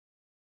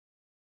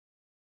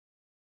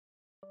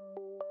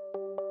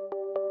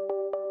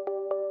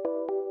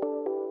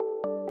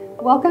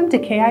Welcome to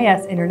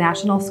KIS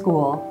International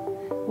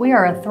School. We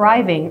are a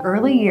thriving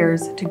early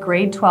years to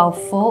grade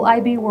 12 full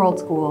IB World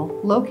School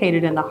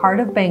located in the heart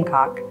of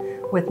Bangkok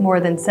with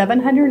more than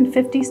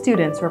 750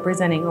 students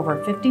representing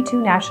over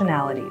 52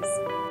 nationalities.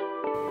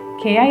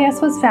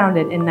 KIS was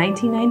founded in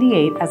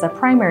 1998 as a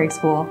primary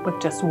school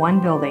with just one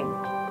building.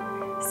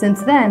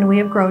 Since then, we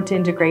have grown to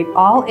integrate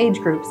all age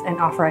groups and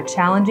offer a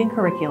challenging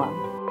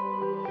curriculum.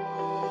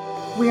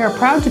 We are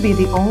proud to be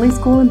the only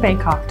school in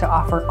Bangkok to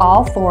offer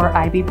all 4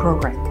 IB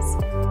programs.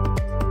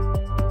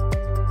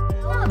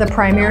 The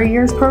Primary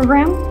Years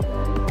Program,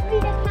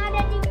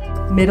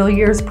 Middle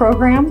Years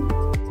Program,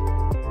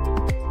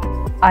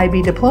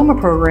 IB Diploma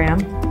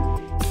Program,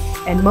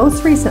 and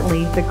most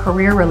recently, the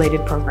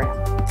Career-Related Program.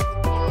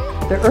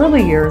 The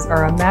early years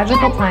are a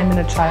magical time in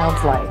a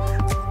child's life.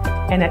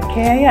 And at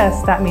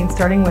KIS, that means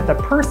starting with a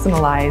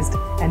personalized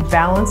and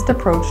balanced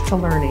approach to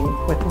learning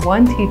with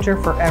one teacher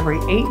for every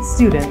 8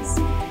 students,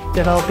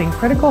 developing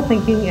critical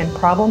thinking and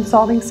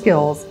problem-solving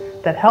skills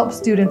that help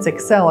students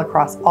excel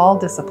across all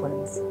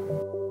disciplines.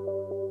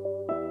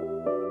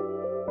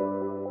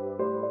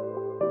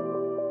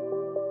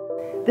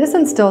 This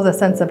instills a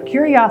sense of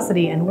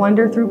curiosity and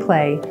wonder through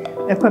play,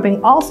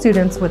 equipping all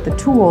students with the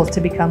tools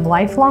to become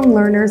lifelong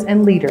learners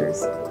and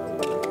leaders.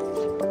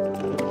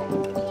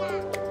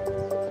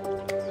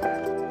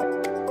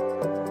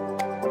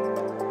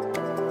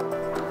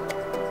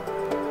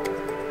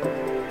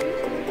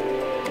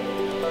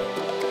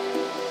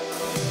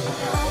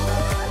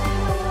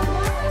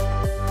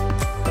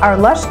 Our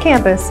lush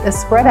campus is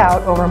spread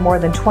out over more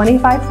than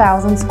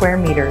 25,000 square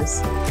meters,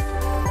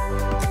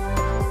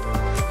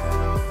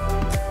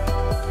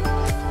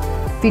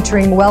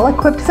 featuring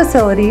well-equipped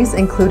facilities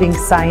including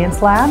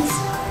science labs,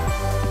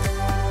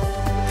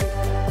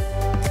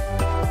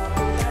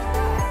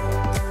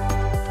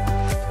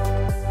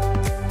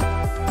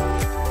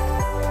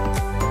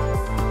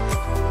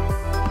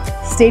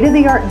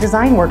 state-of-the-art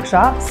design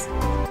workshops,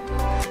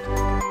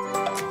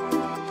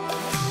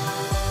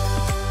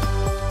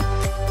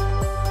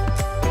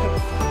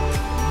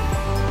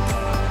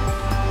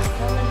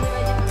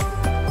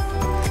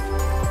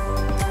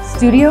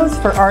 studios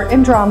for art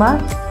and drama,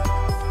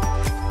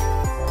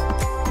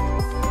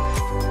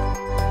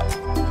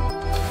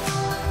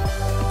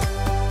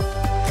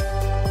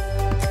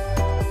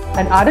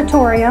 an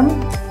auditorium,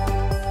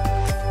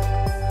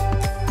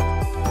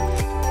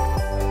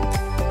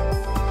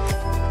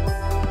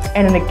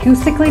 and an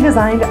acoustically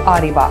designed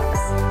Audibox.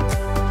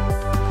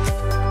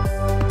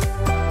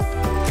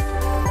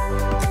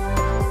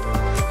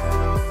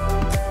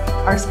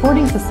 Our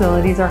sporting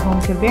facilities are home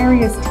to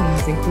various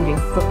teams including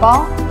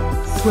football,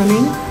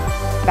 swimming,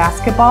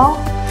 basketball,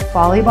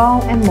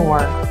 volleyball, and more.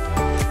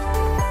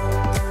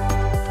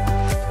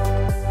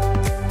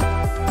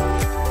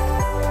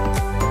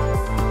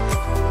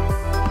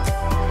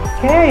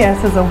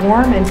 KIS is a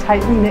warm and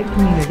tightly knit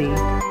community,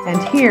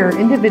 and here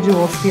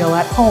individuals feel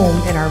at home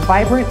in our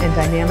vibrant and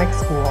dynamic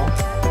school.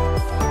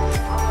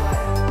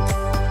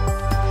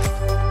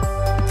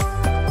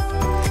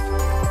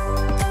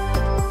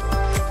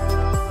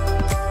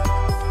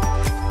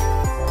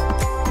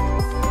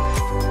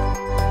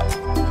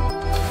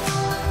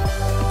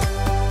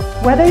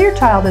 Whether your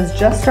child is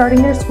just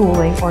starting their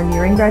schooling or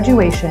nearing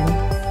graduation,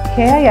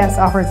 KIS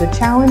offers a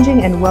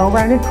challenging and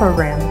well-rounded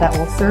program that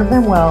will serve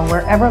them well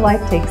wherever life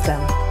takes them.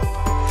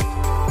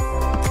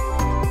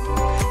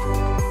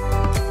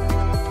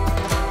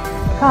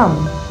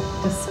 Come,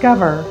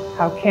 discover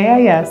how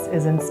KIS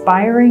is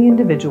inspiring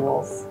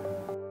individuals.